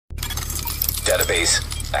Database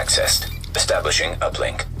accessed. Establishing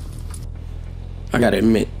uplink. I gotta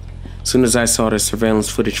admit, as soon as I saw the surveillance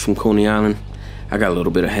footage from Coney Island, I got a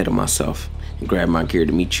little bit ahead of myself and grabbed my gear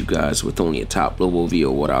to meet you guys with only a top-level view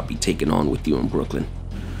of what I'll be taking on with you in Brooklyn.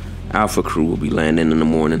 Alpha crew will be landing in the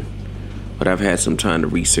morning, but I've had some time to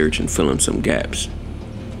research and fill in some gaps.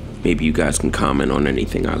 Maybe you guys can comment on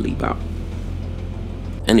anything I leave out.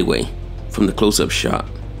 Anyway, from the close-up shot,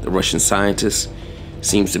 the Russian scientist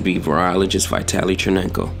seems to be virologist Vitaly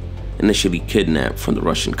Chernenko, initially kidnapped from the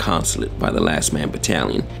Russian consulate by the Last Man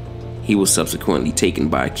Battalion. He was subsequently taken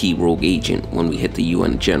by a key rogue agent when we hit the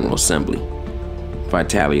UN General Assembly.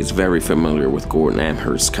 Vitaly is very familiar with Gordon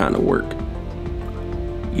Amherst's kind of work.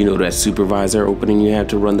 You know that supervisor opening you have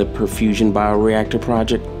to run the perfusion bioreactor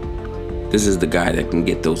project? This is the guy that can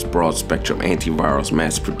get those broad-spectrum antivirals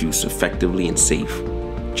mass-produced effectively and safe,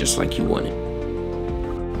 just like you wanted.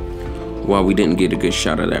 While we didn't get a good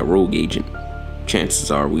shot of that rogue agent,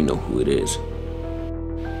 chances are we know who it is.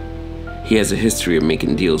 He has a history of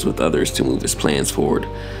making deals with others to move his plans forward,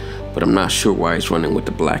 but I'm not sure why he's running with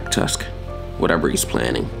the Black Tusk. Whatever he's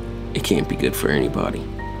planning, it can't be good for anybody.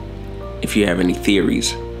 If you have any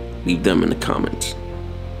theories, leave them in the comments.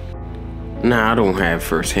 Nah, I don't have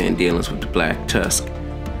first-hand dealings with the Black Tusk,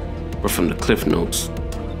 but from the Cliff Notes,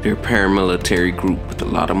 they're a paramilitary group with a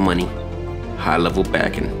lot of money, high-level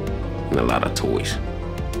backing, and a lot of toys.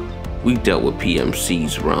 We've dealt with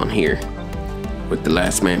PMCs around here. With the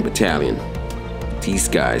Last Man Battalion, these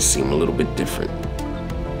guys seem a little bit different.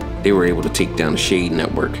 They were able to take down the Shade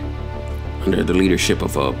Network under the leadership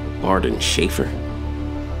of Barden Schaefer.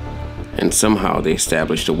 And somehow they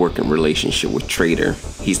established a working relationship with Trader,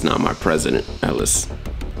 he's not my president, Ellis.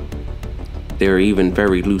 There are even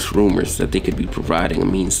very loose rumors that they could be providing a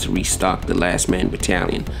means to restock the Last Man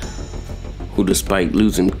Battalion, who despite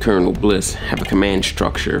losing Colonel Bliss have a command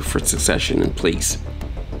structure for succession in place.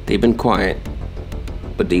 They've been quiet,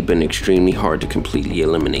 but they've been extremely hard to completely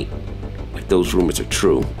eliminate. If those rumors are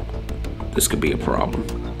true, this could be a problem.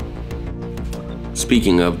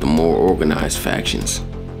 Speaking of the more organized factions,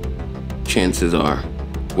 chances are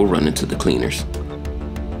we'll run into the Cleaners.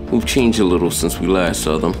 We've changed a little since we last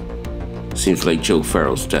saw them. Seems like Joe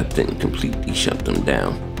Farrell's death didn't completely shut them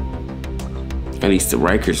down. At least the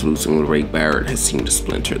Rikers losing with Ray Barrett has seemed to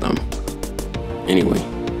splinter them. Anyway,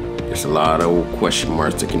 there's a lot of old question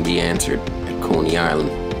marks that can be answered at Coney Island.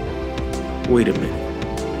 Wait a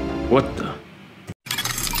minute. What the?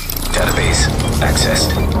 Database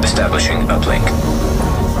accessed. Establishing uplink.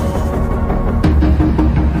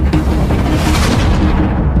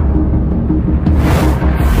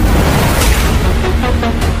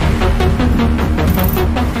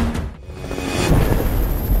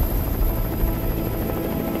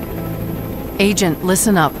 Agent,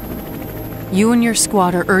 listen up. You and your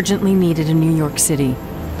squad are urgently needed in New York City.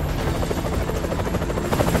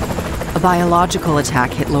 A biological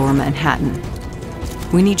attack hit Lower Manhattan.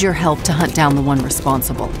 We need your help to hunt down the one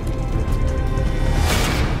responsible.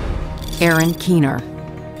 Aaron Keener,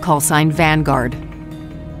 call sign Vanguard.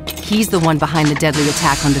 He's the one behind the deadly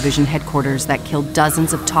attack on Division headquarters that killed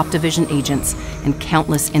dozens of top Division agents and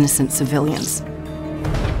countless innocent civilians.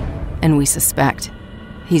 And we suspect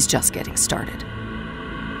he's just getting started.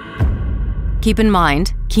 Keep in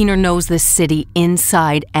mind, Keener knows this city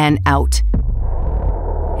inside and out.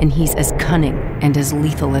 And he's as cunning and as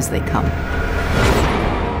lethal as they come.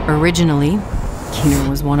 Originally, Keener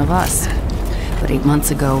was one of us. But 8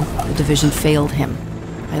 months ago, the Division failed him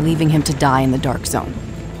by leaving him to die in the Dark Zone.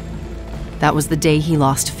 That was the day he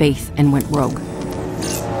lost faith and went rogue.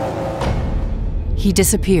 He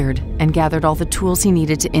disappeared and gathered all the tools he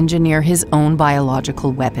needed to engineer his own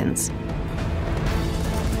biological weapons.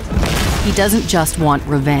 He doesn't just want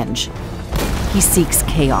revenge. He seeks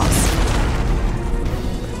chaos.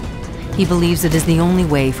 He believes it is the only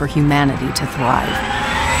way for humanity to thrive.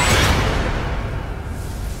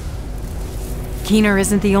 Keener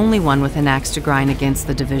isn't the only one with an axe to grind against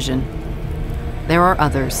the Division. There are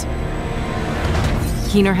others.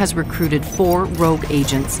 Keener has recruited 4 rogue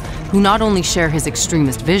agents who not only share his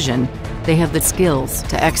extremist vision, they have the skills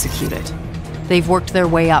to execute it. They've worked their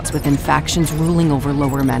way up within factions ruling over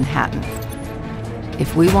Lower Manhattan.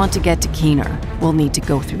 If we want to get to Keener, we'll need to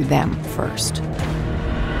go through them first.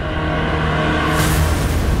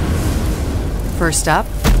 First up,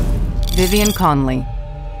 Vivian Conley.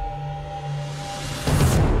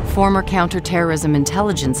 Former counterterrorism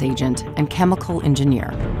intelligence agent and chemical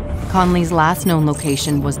engineer. Conley's last known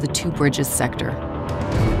location was the Two Bridges sector.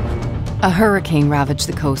 A hurricane ravaged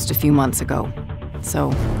the coast a few months ago,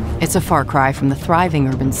 so it's a far cry from the thriving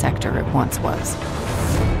urban sector it once was.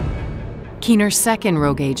 Keener's second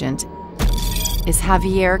rogue agent is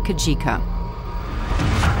Javier Kajika,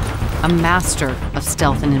 a master of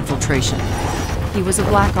stealth and infiltration. He was a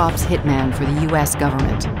Black Ops hitman for the US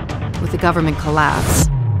government. With the government collapse,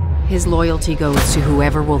 his loyalty goes to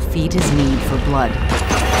whoever will feed his need for blood.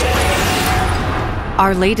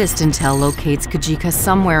 Our latest intel locates Kajika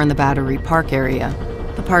somewhere in the Battery Park area,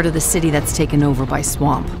 the part of the city that's taken over by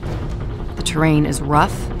swamp. The terrain is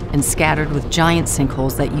rough and scattered with giant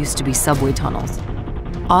sinkholes that used to be subway tunnels.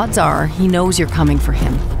 Odds are he knows you're coming for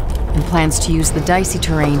him and plans to use the dicey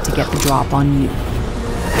terrain to get the drop on you.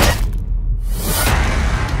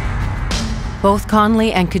 Both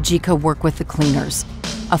Conley and Kajika work with the Cleaners,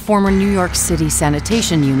 a former New York City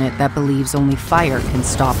sanitation unit that believes only fire can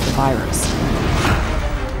stop the virus.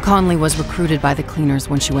 Conley was recruited by the Cleaners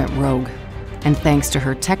when she went rogue, and thanks to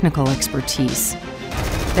her technical expertise,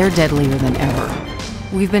 they're deadlier than ever.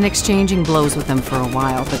 We've been exchanging blows with them for a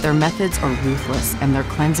while, but their methods are ruthless and their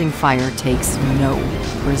cleansing fire takes no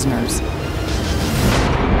prisoners.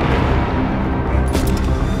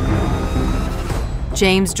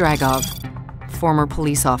 James Dragov, former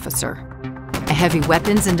police officer, a heavy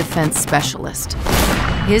weapons and defense specialist.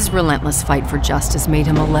 His relentless fight for justice made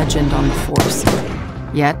him a legend on the force.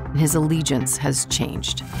 Yet, his allegiance has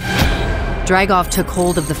changed. Dragov took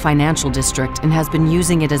hold of the financial district and has been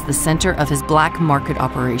using it as the center of his black market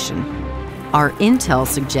operation. Our intel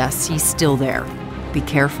suggests he's still there. Be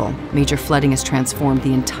careful, major flooding has transformed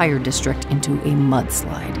the entire district into a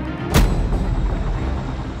mudslide.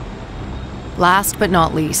 Last but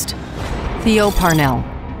not least, Theo Parnell,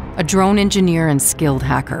 a drone engineer and skilled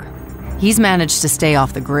hacker. He's managed to stay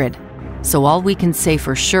off the grid, so all we can say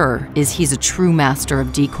for sure is he's a true master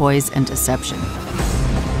of decoys and deception.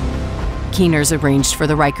 Keeners arranged for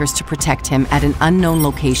the Rikers to protect him at an unknown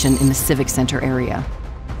location in the Civic Center area.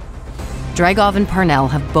 Dragov and Parnell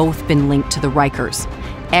have both been linked to the Rikers,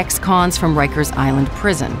 ex-cons from Rikers Island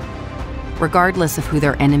prison. Regardless of who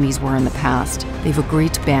their enemies were in the past, they've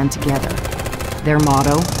agreed to band together. Their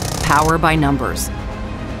motto, power by numbers.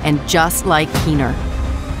 And just like Keener,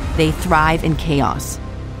 they thrive in chaos.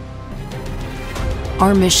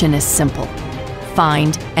 Our mission is simple: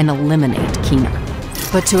 find and eliminate Keener.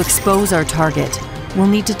 But to expose our target, we'll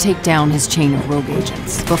need to take down his chain of rogue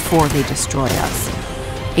agents before they destroy us.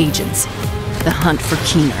 Agents, the hunt for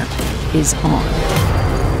Keener is on.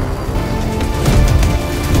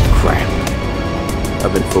 Crap.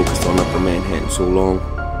 I've been focused on Upper Manhattan so long,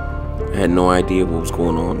 I had no idea what was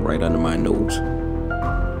going on right under my nose.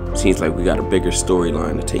 Seems like we got a bigger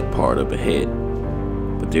storyline to take part of ahead,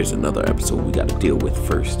 but there's another episode we gotta deal with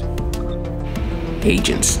first.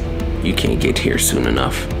 Agents, you can't get here soon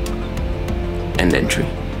enough. End entry.